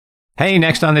Hey,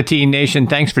 next on the T Nation,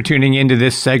 thanks for tuning into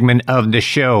this segment of the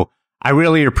show. I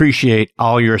really appreciate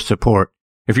all your support.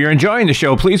 If you're enjoying the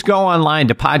show, please go online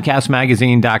to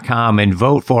podcastmagazine.com and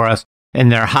vote for us in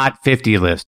their Hot 50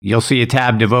 list. You'll see a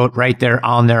tab to vote right there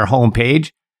on their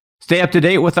homepage. Stay up to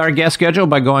date with our guest schedule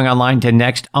by going online to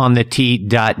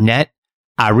nextonthet.net.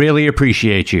 I really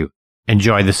appreciate you.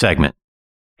 Enjoy the segment.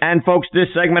 And folks, this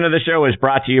segment of the show is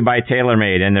brought to you by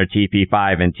TaylorMade and their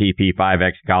TP5 and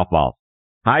TP5X golf balls.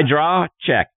 High draw?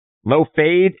 Check. Low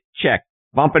fade? Check.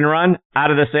 Bump and run?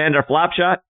 Out of the sand or flop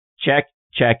shot? Check,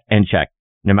 check, and check.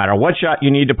 No matter what shot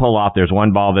you need to pull off, there's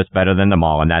one ball that's better than them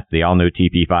all, and that's the all-new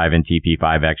TP5 and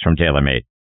TP5X from TaylorMade.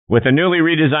 With a newly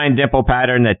redesigned dimple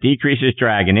pattern that decreases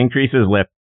drag and increases lift,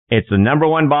 it's the number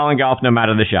one ball in golf no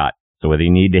matter the shot. So whether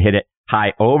you need to hit it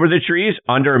high over the trees,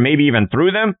 under, or maybe even through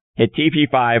them, hit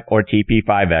TP5 or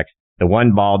TP5X, the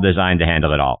one ball designed to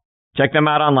handle it all. Check them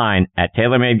out online at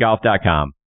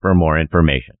TaylorMadeGolf.com for more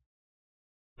information.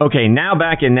 Okay, now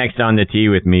back in Next on the Tee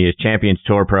with me is Champions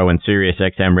Tour Pro and Sirius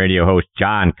XM radio host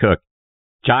John Cook.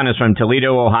 John is from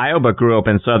Toledo, Ohio, but grew up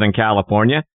in Southern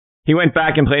California. He went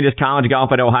back and played his college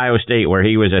golf at Ohio State, where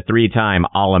he was a three-time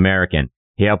All-American.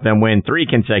 He helped them win 3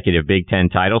 consecutive Big Ten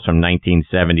titles from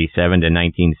 1977 to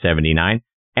 1979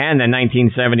 and the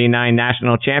 1979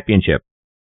 National Championship.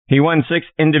 He won 6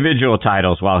 individual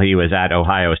titles while he was at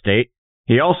Ohio State.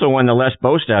 He also won the Les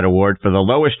Bostad Award for the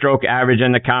lowest stroke average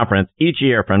in the conference each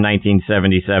year from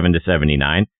 1977 to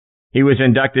 79. He was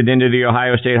inducted into the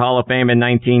Ohio State Hall of Fame in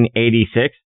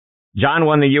 1986. John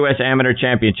won the U.S. Amateur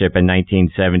Championship in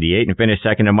 1978 and finished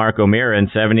second to Mark O'Meara in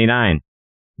 79.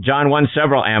 John won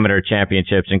several amateur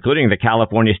championships, including the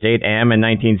California State Am in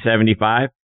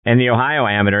 1975 and the Ohio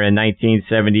Amateur in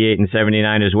 1978 and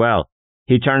 79 as well.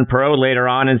 He turned pro later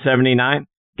on in 79,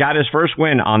 got his first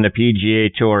win on the PGA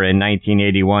Tour in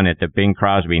 1981 at the Bing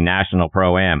Crosby National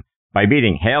Pro-Am by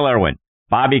beating Hale Irwin,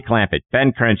 Bobby Clampett,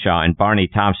 Ben Crenshaw, and Barney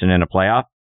Thompson in a playoff.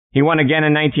 He won again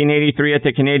in 1983 at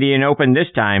the Canadian Open,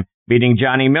 this time beating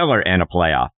Johnny Miller in a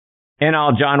playoff. In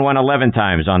all, John won 11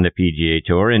 times on the PGA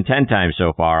Tour and 10 times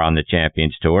so far on the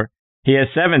Champions Tour. He has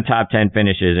 7 top 10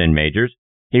 finishes in majors.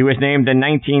 He was named the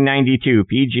 1992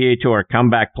 PGA Tour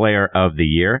Comeback Player of the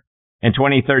Year. In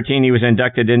 2013, he was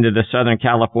inducted into the Southern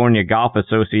California Golf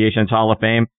Association's Hall of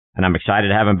Fame, and I'm excited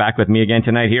to have him back with me again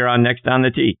tonight here on Next on the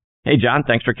Tee. Hey, John,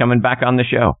 thanks for coming back on the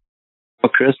show.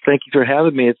 Well, Chris, thank you for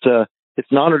having me. It's an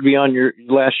honor to be on your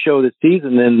last show this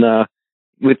season, and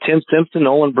with Tim Simpson,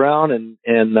 Olin Brown, and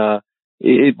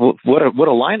what a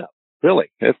lineup!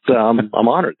 Really, I'm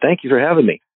honored. Thank you for having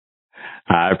me.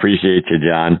 I appreciate you,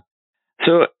 John.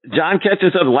 So, John, catch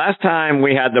us up. Last time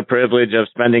we had the privilege of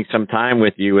spending some time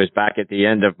with you was back at the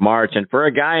end of March. And for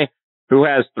a guy who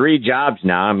has 3 jobs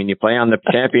now, I mean, you play on the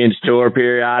Champions Tour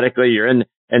periodically, you're in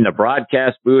the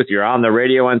broadcast booth, you're on the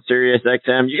radio on Sirius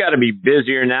XM. You got to be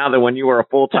busier now than when you were a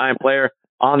full-time player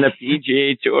on the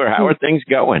PGA Tour. How are things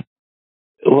going?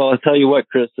 Well, I'll tell you what,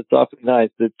 Chris, it's awfully nice.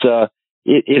 It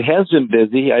has been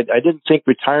busy. I didn't think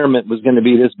retirement was going to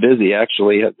be this busy,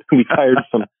 actually. I retired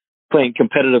from playing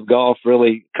competitive golf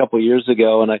really a couple of years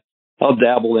ago, and I'll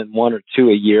dabble in 1 or 2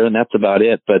 a year, and that's about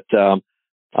it. But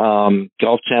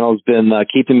Golf Channel has been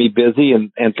keeping me busy,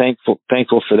 and thankful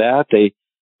for that. They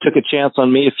took a chance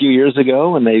on me a few years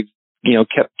ago, and they've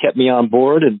kept me on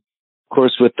board. And of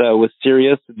course, with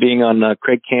Sirius being on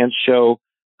Craig Cahn's show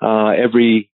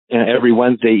every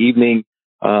Wednesday evening,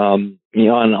 on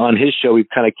his show, we've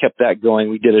kind of kept that going.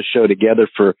 We did a show together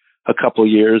for a couple of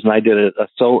years, and I did a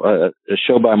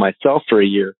show by myself for a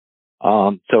year.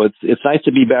 So it's nice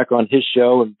to be back on his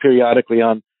show and periodically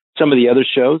on some of the other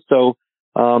shows. So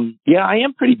yeah, I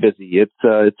am pretty busy.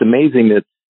 It's amazing that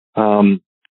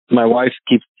my wife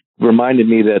keeps reminding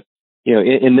me that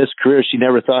in this career she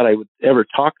never thought I would ever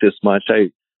talk this much.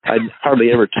 I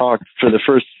hardly ever talked for the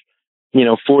first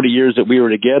 40 years that we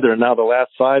were together, and now the last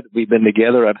 5 that we've been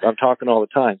together, I'm talking all the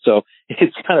time. So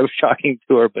it's kind of shocking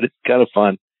to her, but it's kind of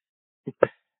fun.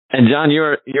 And John,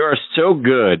 you're so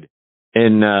good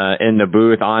in the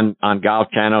booth on Golf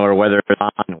Channel, or whether it's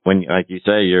on, when, like you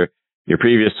say, your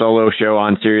previous solo show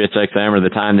on Sirius XM, or the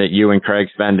time that you and Craig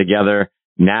spend together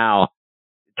now.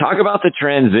 Talk about the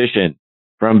transition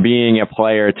from being a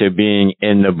player to being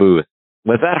in the booth.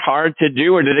 Was that hard to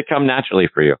do, or did it come naturally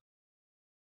for you?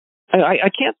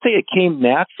 I can't say it came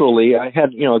naturally. I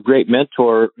had, a great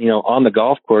mentor, on the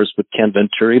golf course with Ken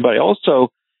Venturi, but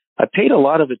I paid a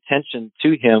lot of attention to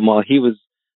him while he was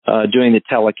doing the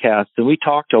telecast, and we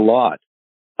talked a lot.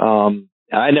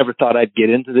 I never thought I'd get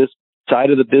into this side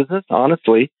of the business,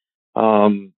 honestly.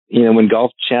 When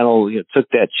Golf Channel took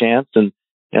that chance, and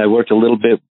I worked a little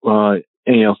bit, for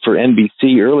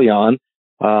NBC early on,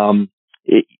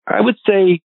 I would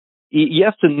say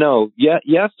yes and no.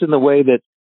 Yes, in the way that,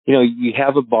 you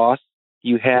have a boss,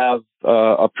 you have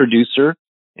a producer,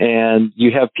 and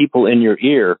you have people in your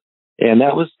ear. And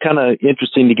that was kind of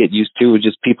interesting to get used to, with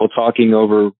just people talking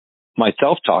over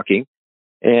myself talking.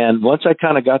 And once I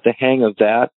kind of got the hang of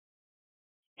that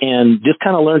and just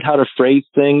kind of learned how to phrase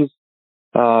things,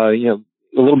 a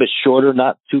little bit shorter,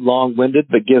 not too long-winded,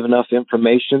 but give enough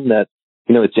information that,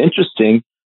 it's interesting.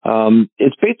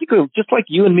 It's basically just like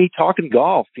you and me talking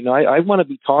golf. I want to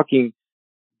be talking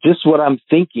just what I'm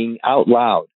thinking out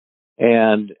loud.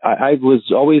 And I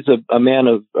was always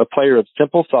a player of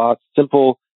simple thoughts,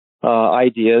 simple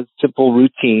ideas, simple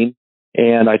routine.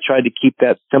 And I tried to keep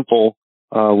that simple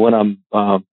when I'm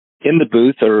in the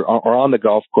booth or on the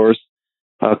golf course,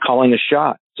 calling a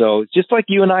shot. So it's just like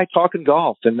you and I talking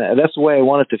golf. And that's the way I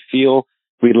want it to feel,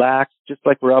 relaxed, just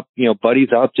like we're up, buddies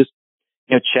out, just,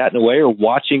 chatting away or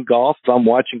watching golf. If I'm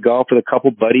watching golf with a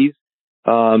couple buddies,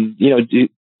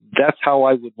 that's how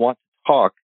I would want to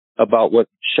talk about what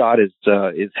shot is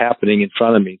happening in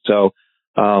front of me. So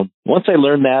once I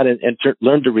learned that and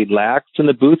learned to relax in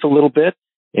the booth a little bit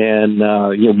and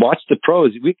watch the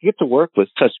pros, we get to work with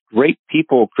such great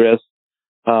people, Chris.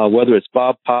 Whether it's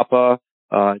Bob Papa,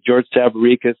 George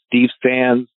Savaricas, Steve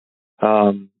Sands,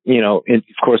 and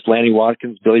of course Lanny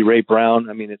Watkins, Billy Ray Brown.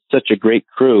 I mean, it's such a great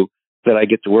crew that I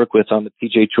get to work with on the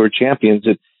PGA Tour Champions.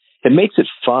 It makes it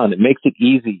fun. It makes it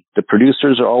easy. The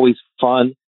producers are always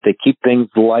fun. They keep things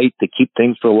light. They keep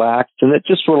things relaxed, and it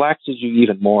just relaxes you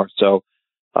even more. So,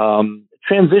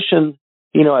 transition,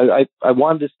 I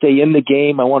wanted to stay in the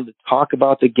game. I wanted to talk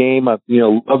about the game. I,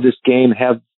 love this game,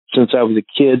 have since I was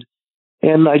a kid.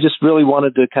 And I just really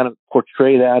wanted to kind of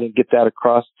portray that and get that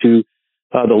across to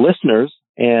the listeners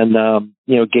and,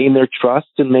 gain their trust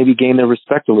and maybe gain their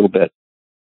respect a little bit.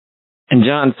 And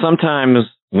John, sometimes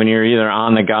when you're either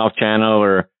on the Golf Channel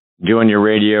or doing your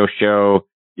radio show,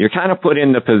 you're kind of put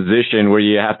in the position where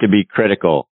you have to be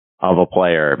critical of a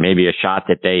player, maybe a shot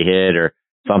that they hit or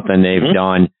something they've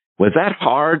done. Was that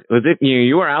hard? Was it,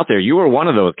 you were out there, you were one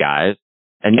of those guys,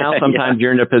 and now sometimes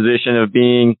you're in a position of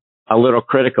being a little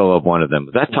critical of one of them.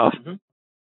 Was that tough?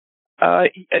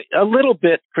 A little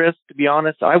bit, Chris, to be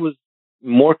honest. I was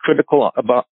more critical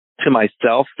to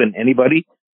myself than anybody.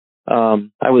 I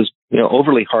was,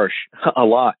 overly harsh a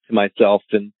lot to myself,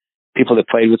 and people that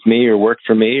played with me or worked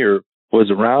for me or was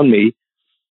around me,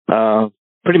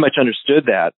 pretty much understood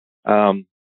that.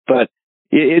 But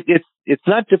it's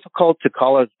not difficult to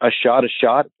call a shot,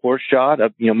 a poor shot,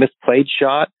 a misplayed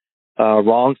shot,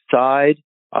 wrong side.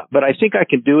 But I think I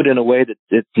can do it in a way that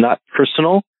it's not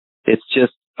personal. It's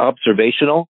just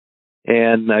observational,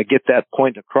 and get that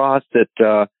point across that,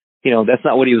 that's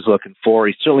not what he was looking for.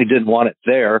 He certainly didn't want it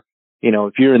there.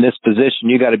 If you're in this position,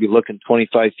 you got to be looking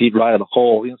 25 feet right of the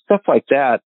hole, stuff like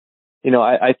that.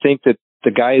 I think that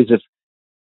the guys,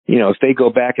 if they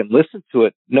go back and listen to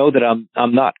it, know that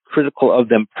I'm not critical of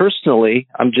them personally.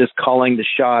 I'm just calling the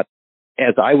shot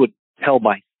as I would tell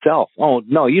myself. Oh,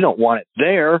 no, you don't want it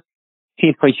there.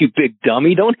 You big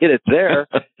dummy, don't hit it there.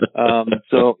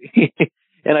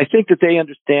 And I think that they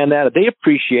understand that. They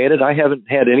appreciate it. I haven't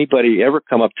had anybody ever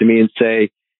come up to me and say,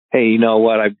 hey, you know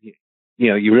what,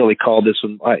 you really called this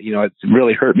one, it's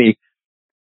really hurt me.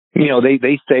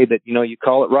 They say that, you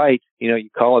call it right. You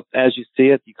call it as you see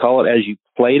it. You call it as you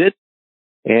played it.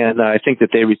 And I think that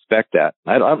they respect that.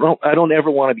 I don't ever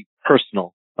want to be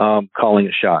personal, calling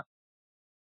a shot.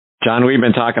 John, we've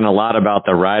been talking a lot about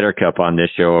the Ryder Cup on this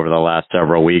show over the last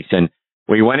several weeks, and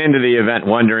we went into the event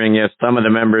wondering if some of the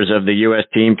members of the U.S.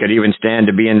 team could even stand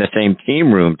to be in the same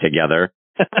team room together.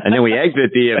 And then we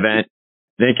exit the event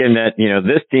thinking that,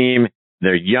 this team,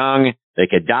 they're young, they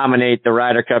could dominate the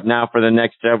Ryder Cup now for the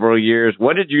next several years.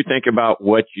 What did you think about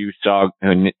what you saw,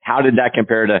 and how did that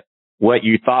compare to what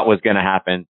you thought was going to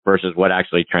happen versus what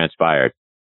actually transpired?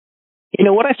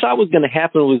 What I thought was going to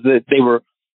happen was that they were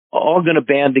all going to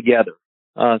band together.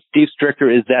 Steve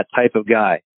Stricker is that type of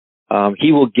guy.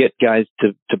 He will get guys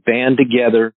to band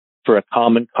together for a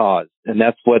common cause, and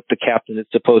that's what the captain is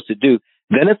supposed to do.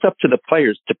 Then it's up to the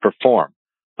players to perform.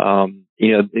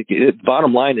 The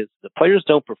bottom line is the players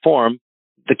don't perform,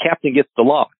 the captain gets the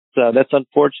loss. That's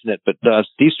unfortunate, but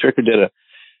Steve Stricker did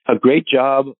a great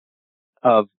job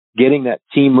of getting that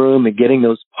team room and getting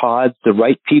those pods, the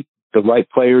right people, the right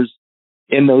players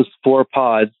in those four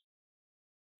pods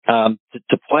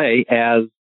to play as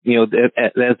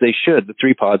they should, the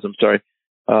three pods, I'm sorry.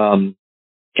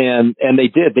 And they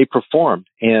did, they performed,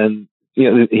 and,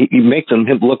 he makes them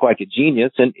look like a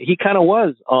genius. And he kind of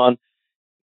was on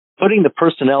putting the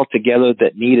personnel together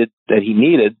that he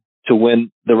needed to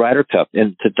win the Ryder Cup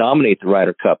and to dominate the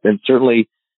Ryder Cup. And certainly,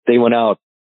 they went out,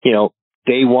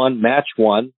 day one, match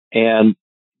one, and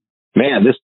man,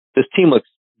 this team looks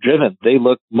driven. They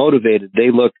look motivated.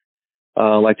 They look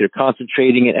like they're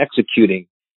concentrating and executing,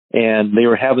 and they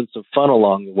were having some fun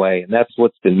along the way. And that's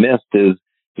what's been missed is,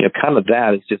 kind of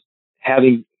that is just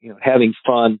having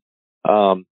fun,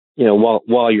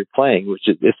 while you're playing, which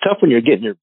is, it's tough when you're getting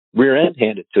your rear end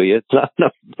handed to you. It's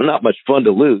not much fun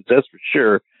to lose. That's for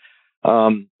sure.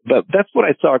 But that's what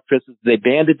I saw, Chris, is they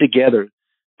banded together.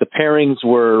 The pairings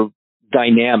were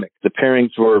dynamic. The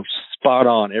pairings were spot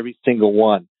on, every single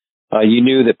one. You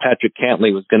knew that Patrick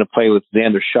Cantlay was going to play with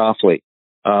Xander Schauffele,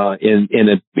 in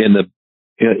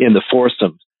the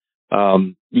foursomes.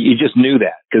 You just knew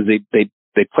that because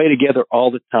they play together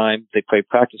all the time. They play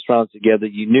practice rounds together.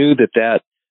 You knew that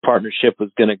partnership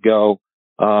was going to go.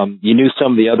 You knew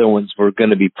some of the other ones were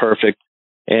going to be perfect.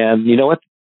 And you know what?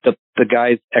 The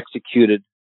guys executed,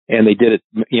 and they did it,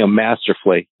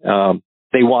 masterfully.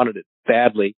 They wanted it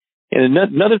badly. And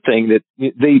another thing that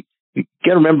you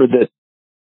got to remember that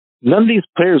none of these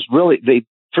players really,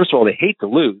 first of all, they hate to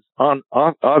lose,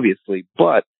 obviously,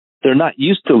 but they're not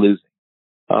used to losing.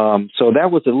 So that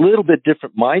was a little bit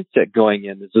different mindset going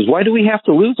in. This is, why do we have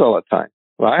to lose all the time?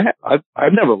 Well,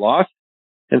 I've never lost.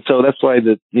 And so that's why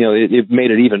it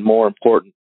made it even more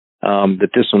important, that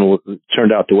this one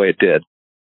turned out the way it did.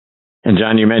 And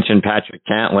John, you mentioned Patrick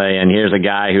Cantlay, and here's a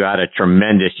guy who had a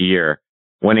tremendous year,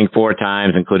 winning 4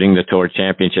 times, including the Tour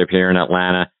Championship here in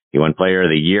Atlanta. He won Player of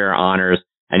the Year honors.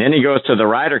 And then he goes to the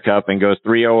Ryder Cup and goes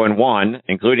 3-0-1,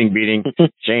 including beating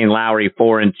Shane Lowry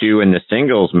 4-2 in the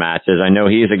singles matches. I know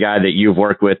he's a guy that you've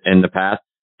worked with in the past.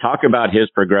 Talk about his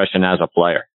progression as a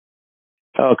player.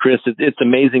 Oh, Chris, it's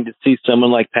amazing to see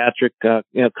someone like Patrick,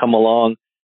 come along.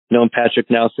 Known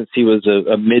Patrick now since he was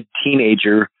a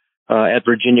mid-teenager at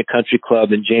Virginia Country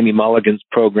Club in Jamie Mulligan's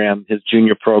program, his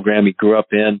junior program he grew up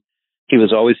in. He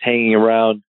was always hanging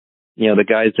around, the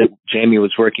guys that Jamie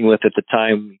was working with at the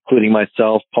time, including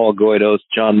myself, Paul Goidos,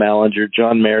 John Mallinger,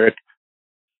 John Merrick,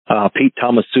 Pete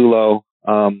Tomasulo.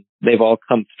 They've all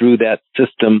come through that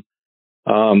system.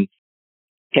 And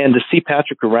to see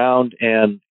Patrick around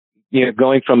and,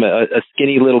 going from a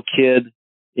skinny little kid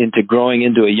into growing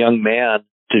into a young man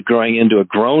to growing into a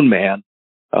grown man,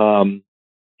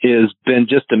 has been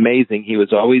just amazing. He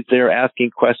was always there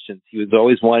asking questions. He was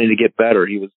always wanting to get better.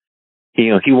 He was, he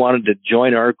wanted to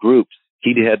join our groups.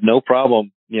 He had no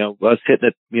problem, us hitting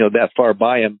it, that far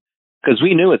by him, because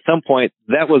we knew at some point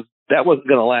that wasn't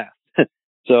going to last.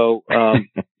 So,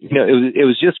 it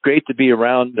was just great to be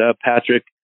around Patrick,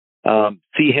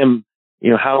 see him,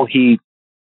 how he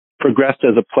progressed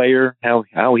as a player,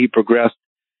 how he progressed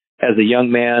as a young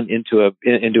man into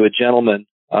a gentleman.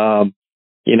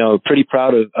 Pretty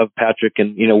proud of Patrick,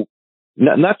 and,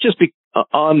 not just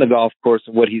on the golf course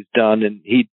and what he's done, and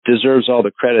he deserves all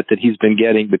the credit that he's been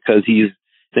getting because he's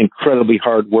an incredibly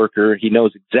hard worker. He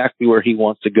knows exactly where he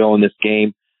wants to go in this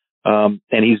game, and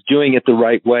he's doing it the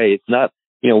right way. It's not,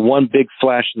 one big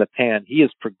flash in the pan. He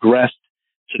has progressed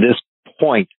to this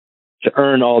point to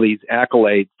earn all these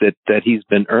accolades that he's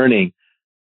been earning.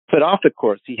 But off the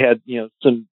course, he had,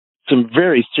 some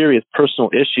very serious personal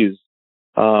issues.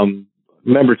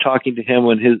 Remember talking to him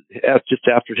when just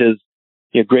after his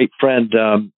great friend,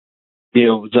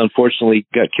 was unfortunately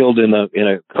got killed in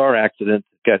a car accident,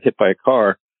 got hit by a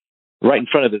car right in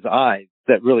front of his eyes.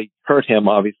 That really hurt him,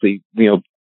 obviously,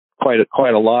 quite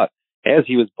a lot, as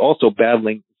he was also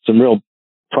battling some real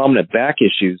prominent back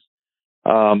issues.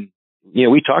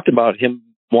 We talked about him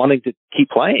wanting to keep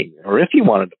playing, or if he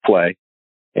wanted to play.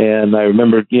 And I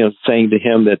remember, saying to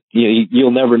him that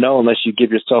you'll never know unless you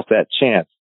give yourself that chance.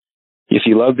 If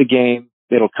you love the game,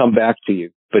 it'll come back to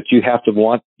you, but you have to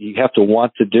want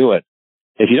to do it.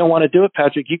 If you don't want to do it,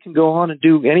 Patrick, you can go on and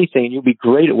do anything. You'll be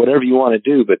great at whatever you want to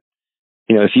do. But,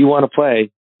 if you want to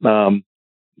play,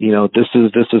 this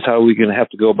is how we're going to have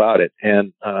to go about it.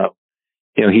 And,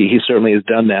 he certainly has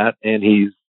done that, and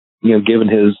he's, given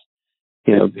his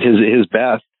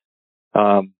best,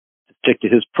 to stick to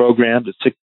his program, to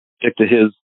stick to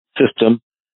his system.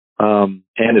 And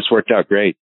it's worked out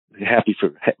great.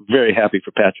 Very happy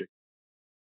for Patrick.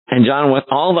 And John, with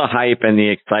all the hype and the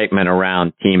excitement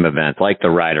around team events like the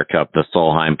Ryder Cup, the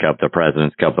Solheim Cup, the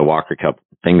President's Cup, the Walker Cup,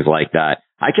 things like that,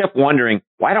 I kept wondering,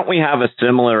 why don't we have a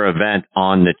similar event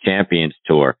on the Champions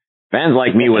Tour? Fans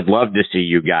like me would love to see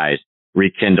you guys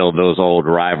rekindle those old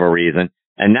rivalries.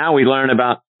 And now we learn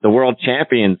about the World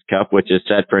Champions Cup, which is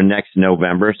set for next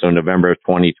November, so November of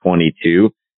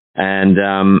 2022. And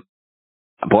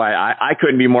boy, I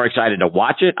couldn't be more excited to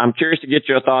watch it. I'm curious to get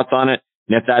your thoughts on it,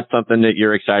 and if that's something that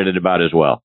you're excited about as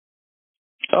well.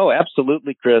 Oh,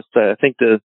 absolutely, Chris. I think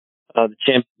the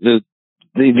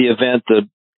the event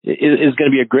is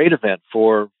going to be a great event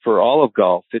for all of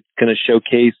golf. It's going to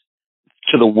showcase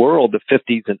to the world the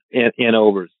 50s and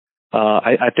overs.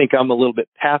 I think I'm a little bit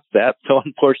past that, so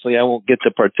unfortunately I won't get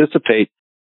to participate.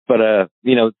 But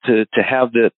to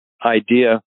have the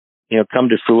idea come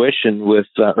to fruition with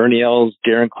Ernie Els,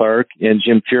 Darren Clark, and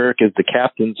Jim Furyk as the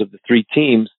captains of the three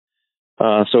teams.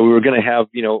 So we were going to have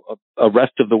a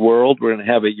rest of the world. We're going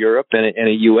to have a Europe and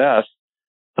a U.S.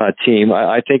 Team.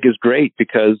 I think is great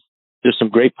because there's some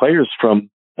great players from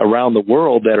around the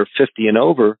world that are 50 and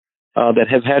over that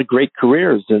have had great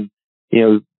careers, and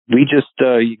we just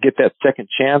you get that second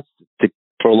chance to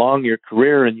prolong your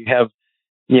career, and you have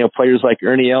players like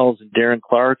Ernie Els and Darren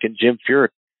Clark and Jim Furyk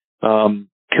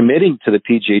committing to the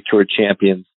PGA Tour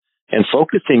champions and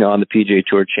focusing on the PGA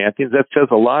Tour champions. That says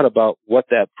a lot about what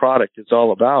that product is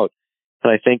all about.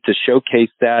 And I think to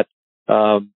showcase that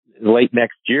late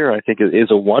next year, I think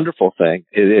is a wonderful thing.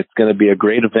 It's going to be a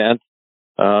great event.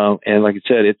 And like I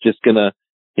said, it's just going to,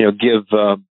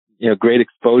 give, great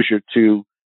exposure to,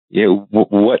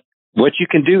 what you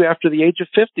can do after the age of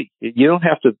 50. You don't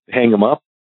have to hang them up.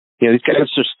 These guys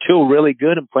are still really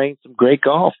good and playing some great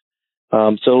golf.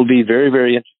 So it'll be very,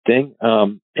 very interesting.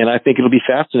 And I think it'll be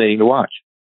fascinating to watch.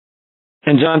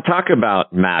 And John, talk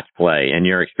about match play and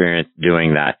your experience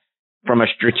doing that. From a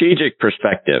strategic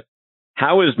perspective,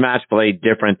 how is match play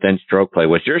different than stroke play?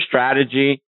 Was your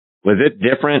strategy, was it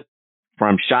different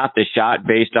from shot to shot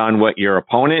based on what your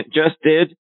opponent just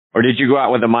did? Or did you go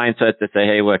out with a mindset to say,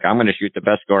 hey, look, I'm going to shoot the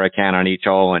best score I can on each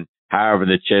hole, and however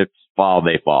the chips fall,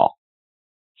 they fall?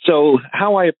 So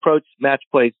how I approached match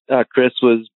play, Chris,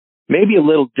 was maybe a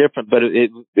little different, but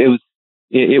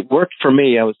it worked for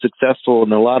me. I was successful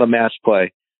in a lot of match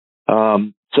play.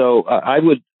 So I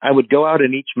would go out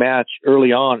in each match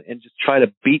early on and just try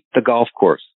to beat the golf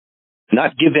course,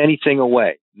 not give anything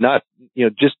away,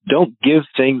 just don't give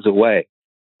things away.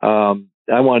 I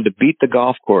wanted to beat the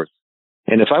golf course.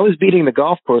 And if I was beating the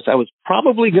golf course, I was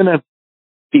probably going to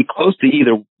be close to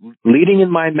either leading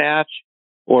in my match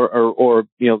or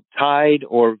tied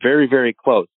or very, very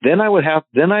close. Then I would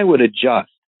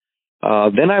adjust.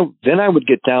 Then I would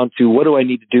get down to what do I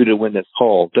need to do to win this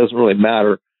hole? It doesn't really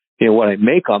matter, what I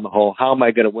make on the hole. How am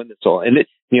I going to win this hole? And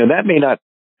that may not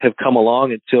have come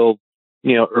along until,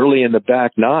 early in the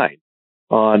back nine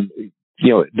on,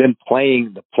 then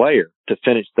playing the player to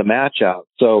finish the match out.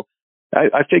 So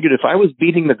I figured if I was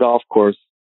beating the golf course,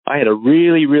 I had a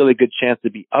really, really good chance to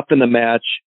be up in the match,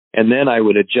 and then I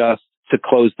would adjust to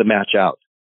close the match out.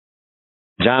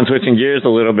 John, switching gears a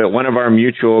little bit, one of our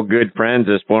mutual good friends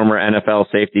is former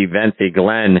NFL safety Vency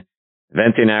Glenn.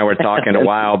 Vency and I were talking a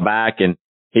while back, and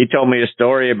he told me a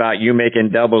story about you making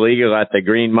double eagle at the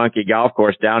Green Monkey Golf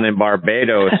Course down in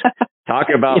Barbados. Talk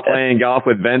about playing golf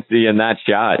with Vency and that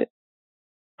shot.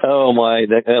 Oh my,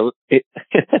 that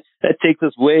takes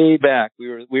us way back.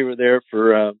 We were there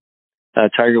for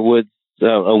Tiger Woods'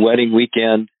 a wedding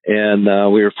weekend, and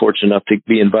we were fortunate enough to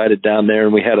be invited down there,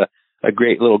 and we had a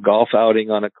great little golf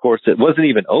outing on a course that wasn't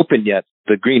even open yet,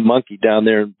 the Green Monkey down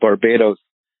there in Barbados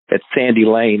at Sandy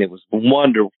Lane. It was a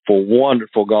wonderful,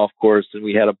 wonderful golf course, and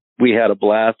we had a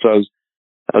blast. So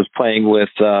I was playing with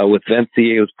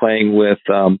Vency. I was playing with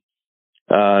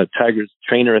Tiger's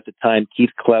trainer at the time,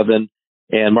 Keith Clevin,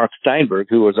 and Mark Steinberg,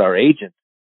 who was our agent.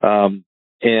 And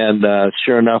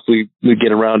sure enough, we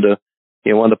get around to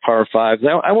one of the par fives.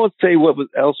 Now, I won't say what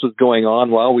else was going on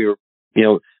while we were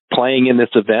playing in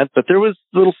this event, but there was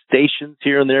little stations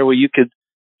here and there where you could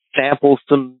sample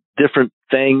some different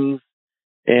things.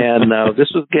 And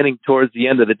this was getting towards the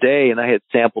end of the day, and I had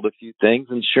sampled a few things.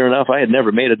 And sure enough, I had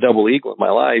never made a double eagle in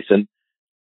my life. And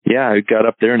yeah, I got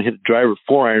up there and hit a driver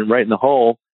 4-iron right in the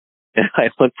hole. And I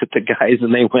looked at the guys,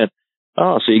 and they went,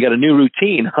 "Oh, so you got a new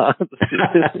routine, huh?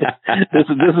 This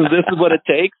is what it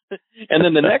takes." And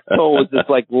then the next hole was this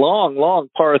like long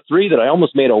par 3 that I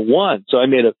almost made a 1. So I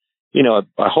made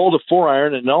I hold a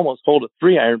 4-iron and almost hold a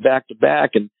 3-iron back to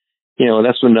back. And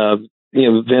that's when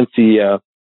Vency,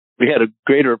 we had a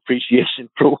greater appreciation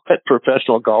for what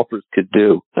professional golfers could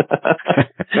do.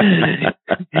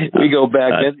 We go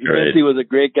back. Vency was a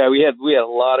great guy. We had a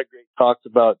lot of great talks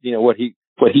about what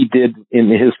he did in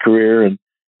his career, and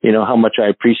how much I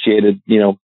appreciated,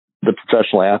 the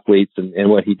professional athletes and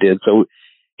what he did. So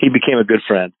he became a good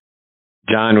friend.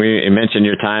 John, we mentioned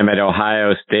your time at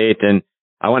Ohio State, and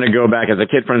I want to go back as a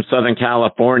kid from Southern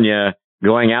California,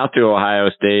 going out to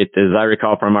Ohio State. As I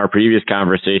recall from our previous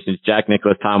conversations, Jack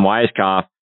Nicklaus, Tom Weiskopf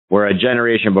were a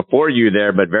generation before you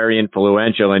there, but very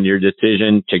influential in your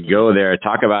decision to go there.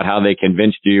 Talk about how they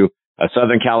convinced you, a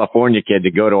Southern California kid,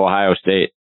 to go to Ohio State.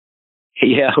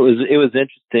 Yeah, it was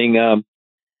interesting.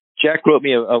 Jack wrote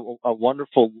me a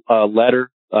wonderful letter,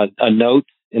 a note,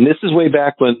 and this is way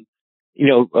back when,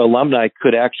 alumni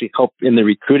could actually help in the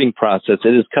recruiting process.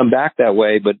 It has come back that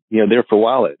way, but, there for a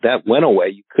while, that went away.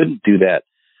 You couldn't do that.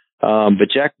 But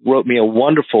Jack wrote me a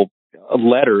wonderful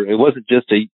letter. It wasn't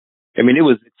just it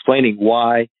was explaining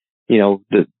why,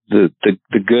 the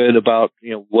good about,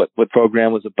 what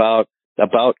program was about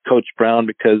Coach Brown,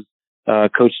 because,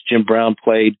 Coach Jim Brown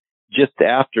played just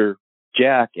after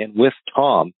Jack and with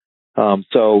Tom.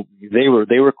 So they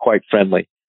were quite friendly.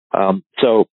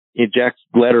 So Jack's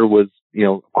letter was,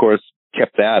 of course,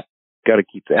 kept that, got to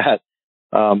keep that.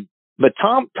 But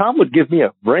Tom would give me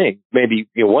a ring maybe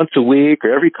once a week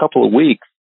or every couple of weeks.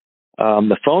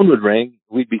 The phone would ring.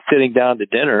 We'd be sitting down to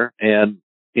dinner, and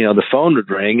the phone would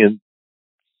ring, and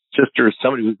sister or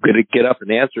somebody was going to get up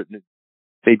and answer it, and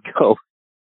they'd go,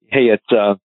 "Hey,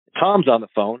 it's Tom's on the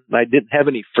phone." And I didn't have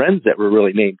any friends that were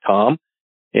really named Tom,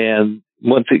 and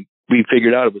once we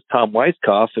figured out it was Tom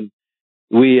Weiskopf, and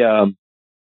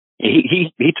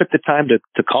he took the time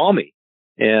to call me,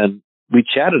 and we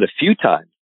chatted a few times.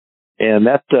 And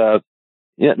that,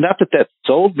 not that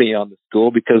sold me on the school,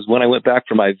 because when I went back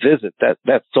for my visit,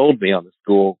 that sold me on the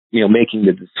school, making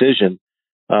the decision,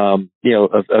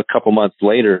 a couple months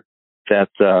later that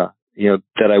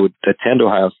I would attend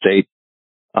Ohio State.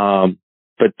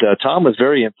 But Tom was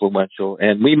very influential,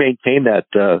 and we maintained that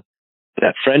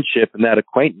friendship and that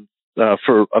acquaintance,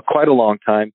 for quite a long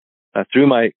time,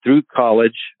 through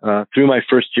college, through my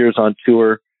first years on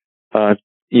tour,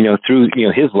 through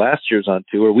his last years on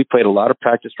tour. We played a lot of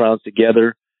practice rounds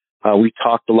together. We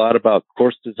talked a lot about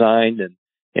course design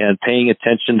and paying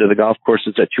attention to the golf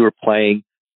courses that you were playing,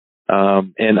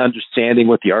 and understanding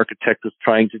what the architect was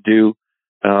trying to do,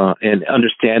 and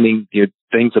understanding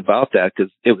things about that,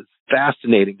 because it was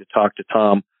fascinating to talk to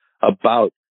Tom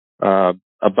about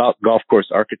golf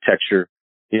course architecture,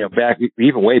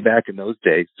 way back in those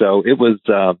days. So it was,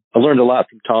 I learned a lot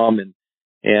from Tom, and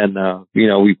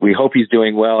we hope he's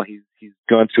doing well. He's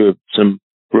going through some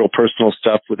real personal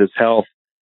stuff with his health,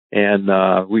 and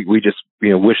we just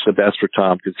wish the best for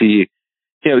Tom, because he,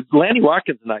 Lanny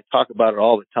Watkins and I talk about it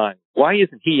all the time. Why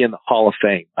isn't he in the Hall of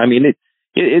Fame? I mean,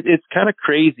 it's kind of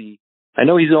crazy. I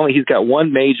know he's got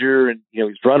one major, and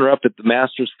he's runner up at the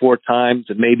Masters 4 times,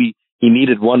 and maybe he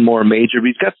needed one more major, but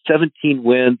he's got 17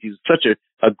 wins. He's such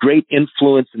a great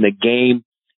influence in the game,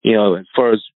 as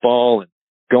far as ball, and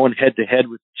going head to head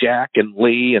with Jack and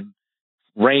Lee and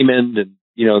Raymond and,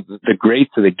 the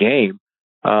greats of the game.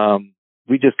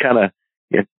 We just kind of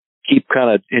keep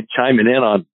chiming in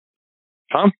on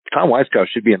Tom Weiskopf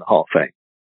should be in the Hall of Fame.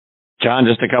 John,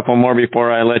 just a couple more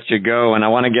before I let you go, and I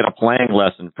want to get a playing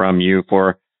lesson from you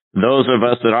for those of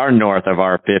us that are north of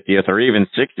our 50th or even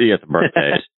 60th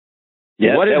birthdays.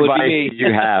 Yes, what advice do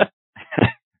you have?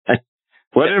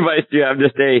 What advice do you have to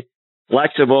stay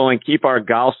flexible and keep our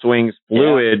golf swings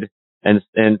fluid, and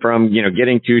from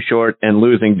getting too short and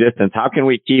losing distance? How can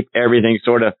we keep everything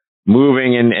sort of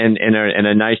moving in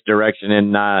a nice direction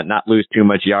and not lose too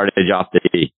much yardage off the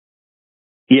tee?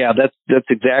 Yeah, that's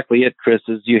exactly it, Chris.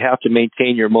 Is you have to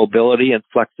maintain your mobility and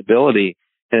flexibility.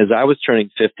 And as I was turning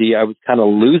 50, I was kind of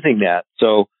losing that.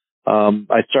 So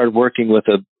I started working with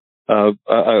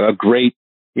a great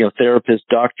therapist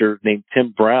doctor named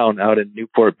Tim Brown out in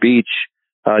Newport Beach,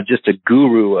 just a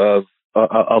guru of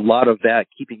a lot of that,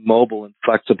 keeping mobile and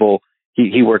flexible.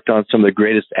 He worked on some of the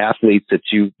greatest athletes that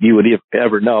you would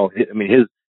ever know. I mean,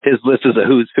 his list is a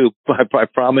who's who, I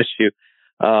promise you.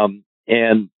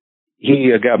 And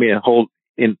he got me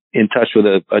in touch with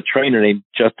a trainer named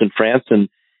Justin Franson.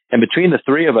 And between the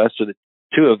three of us, or the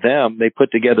two of them, they put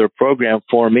together a program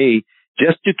for me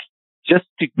just to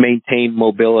maintain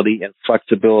mobility and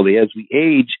flexibility. As we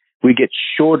age, we get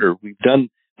shorter.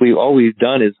 All we've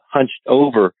done is hunched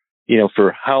over,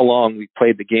 for how long we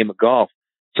played the game of golf.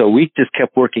 So we just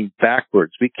kept working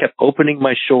backwards. We kept opening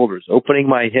my shoulders, opening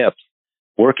my hips,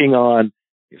 working on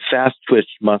fast twitch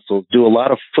muscles, do a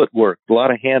lot of footwork, a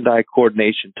lot of hand-eye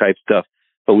coordination type stuff.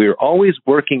 But we were always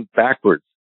working backwards.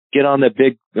 Get on the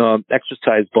big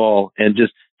exercise ball and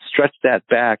just stretch that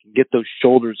back and get those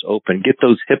shoulders open, get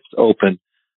those hips open.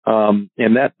 And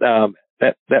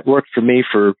that worked for me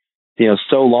for,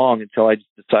 so long, until I just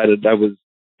decided I was,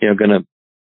 going to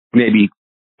maybe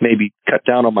cut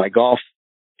down on my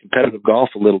competitive golf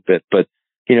a little bit. But,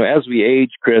 as we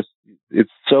age, Chris,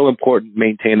 it's so important to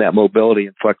maintain that mobility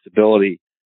and flexibility,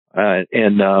 and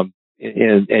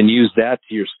use that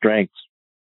to your strengths.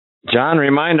 John,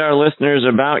 remind our listeners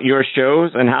about your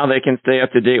shows and how they can stay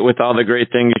up to date with all the great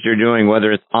things you're doing,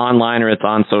 whether it's online or it's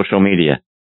on social media.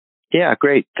 Yeah,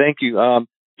 great. Thank you. I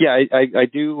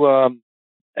do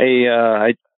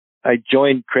I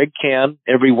join Craig Can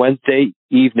every Wednesday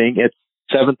evening at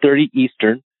 7:30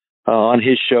 Eastern on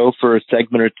his show for a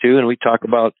segment or two, and we talk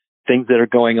about things that are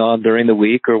going on during the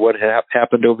week or what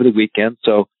happened over the weekend.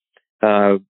 So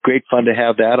great fun to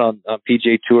have that on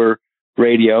PGA Tour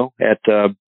Radio at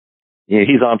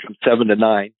he's on from 7 to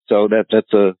 9, so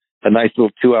that's a nice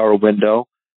little 2-hour window.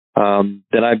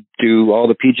 Then I do all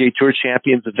the PGA Tour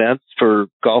Champions events for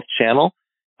Golf Channel.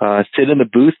 Sit in the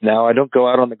booth now. I don't go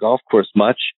out on the golf course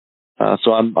much.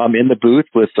 So I'm in the booth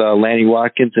with Lanny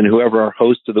Watkins and whoever our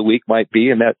host of the week might be,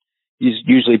 and that is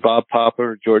usually Bob Papa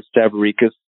or George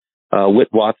Stavrikas. Whit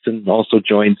Watson also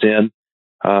joins in.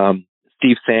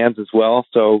 Steve Sands as well.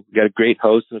 So we got a great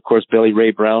host, and of course Billy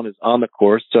Ray Brown is on the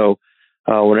course. So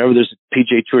whenever there's a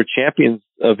PGA Tour Champions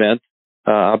event,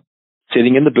 I'm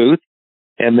sitting in the booth.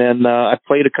 And then I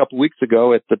played a couple weeks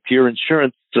ago at the Pure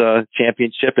Insurance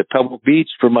Championship at Pebble Beach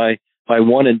for my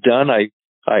one and done. I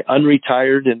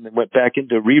unretired and went back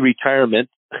into re-retirement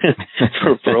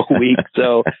for a week.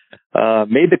 So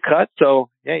made the cut. So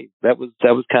hey, that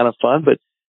was kind of fun. But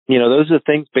those are the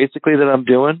things basically that I'm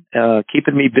doing,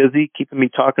 keeping me busy, keeping me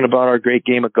talking about our great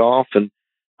game of golf, and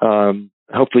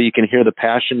hopefully you can hear the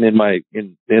passion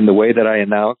in the way that I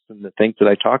announce and the things that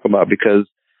I talk about, because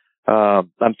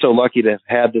I'm so lucky to have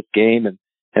had this game and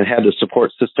had the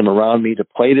support system around me to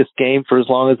play this game for as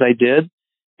long as I did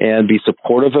and be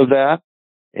supportive of that.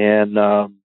 And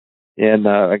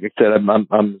like I said,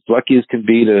 I'm as lucky as can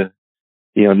be to,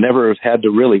 never have had to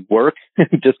really work,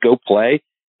 just go play.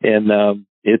 And,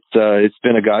 it's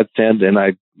been a godsend, and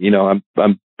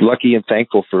I'm lucky and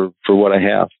thankful for what I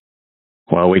have.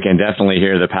 Well, we can definitely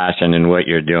hear the passion in what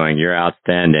you're doing. You're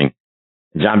outstanding.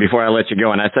 John, before I let you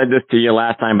go, and I said this to you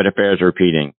last time, but it bears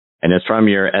repeating, and it's from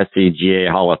your SCGA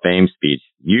Hall of Fame speech.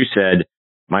 You said,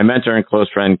 my mentor and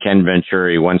close friend Ken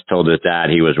Venturi once told his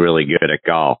dad he was really good at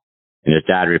golf. And his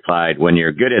dad replied, when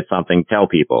you're good at something, tell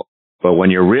people. But when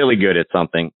you're really good at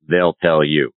something, they'll tell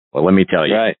you. Well, let me tell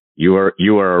you, right. You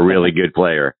are a really good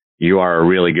player. You are a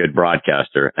really good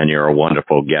broadcaster, and you're a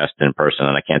wonderful guest in person.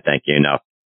 And I can't thank you enough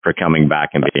for coming back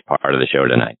and being part of the show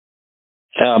tonight.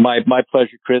 My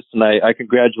pleasure, Chris, and I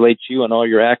congratulate you on all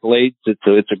your accolades.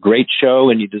 It's a great show,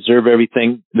 and you deserve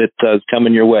everything that is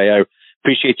coming your way. I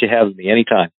appreciate you having me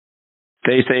anytime.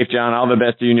 Stay safe, John. All the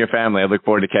best to you and your family. I look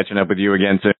forward to catching up with you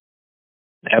again soon.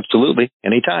 Absolutely.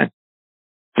 Anytime.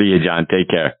 See you, John. Take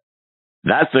care.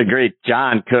 That's the great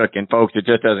John Cook. And folks, it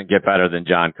just doesn't get better than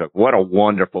John Cook. What a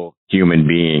wonderful human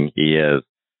being he is.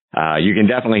 You can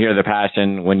definitely hear the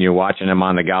passion when you're watching him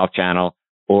on the Golf Channel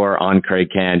or on Craig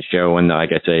Can's show. And like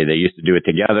I say, they used to do it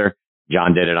together.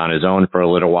 John did it on his own for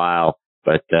a little while,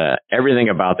 but everything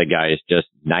about the guy is just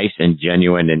nice and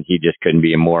genuine. And he just couldn't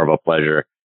be more of a pleasure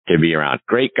to be around.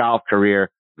 Great golf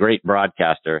career, great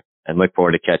broadcaster, and look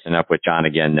forward to catching up with John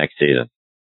again next season.